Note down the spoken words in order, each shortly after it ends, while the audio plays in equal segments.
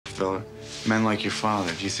fella. Men like your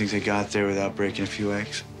father, do you think they got there without breaking a few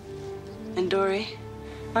eggs? And Dory?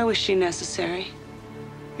 Why was she necessary?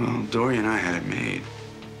 Well, Dory and I had it made.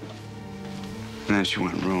 And then she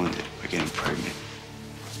went and ruined it by getting pregnant.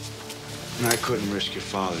 And I couldn't risk your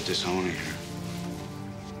father disowning her.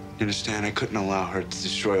 You understand? I couldn't allow her to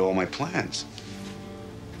destroy all my plans.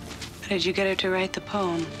 How did you get her to write the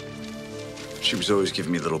poem? She was always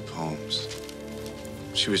giving me little poems.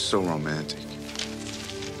 She was so romantic.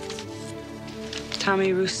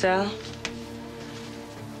 Tommy Roussel?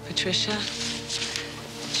 Patricia?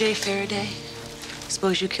 Jay Faraday?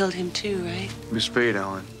 Suppose you killed him too, right? Miss Fate,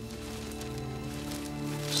 Ellen.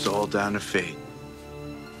 It's all down to fate.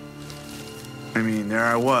 I mean, there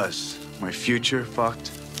I was, my future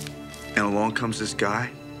fucked, and along comes this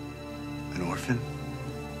guy, an orphan,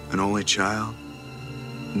 an only child,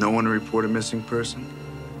 no one to report a missing person,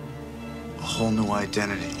 a whole new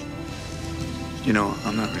identity. You know,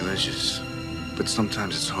 I'm not religious, but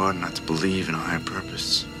sometimes it's hard not to believe in a higher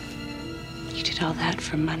purpose. You did all that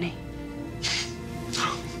for money?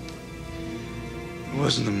 It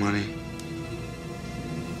wasn't the money.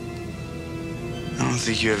 I don't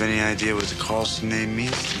think you have any idea what the Carlson name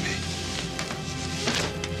means to me.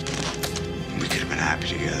 We could have been happy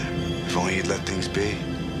together if only you'd let things be.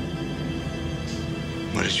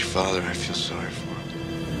 What is your father? I feel sorry for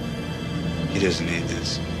him. He doesn't need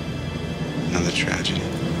this. Another tragedy.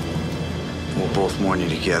 We'll both mourn you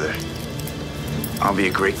together. I'll be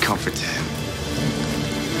a great comfort to him.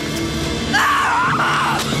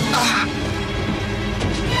 Ah! Ah!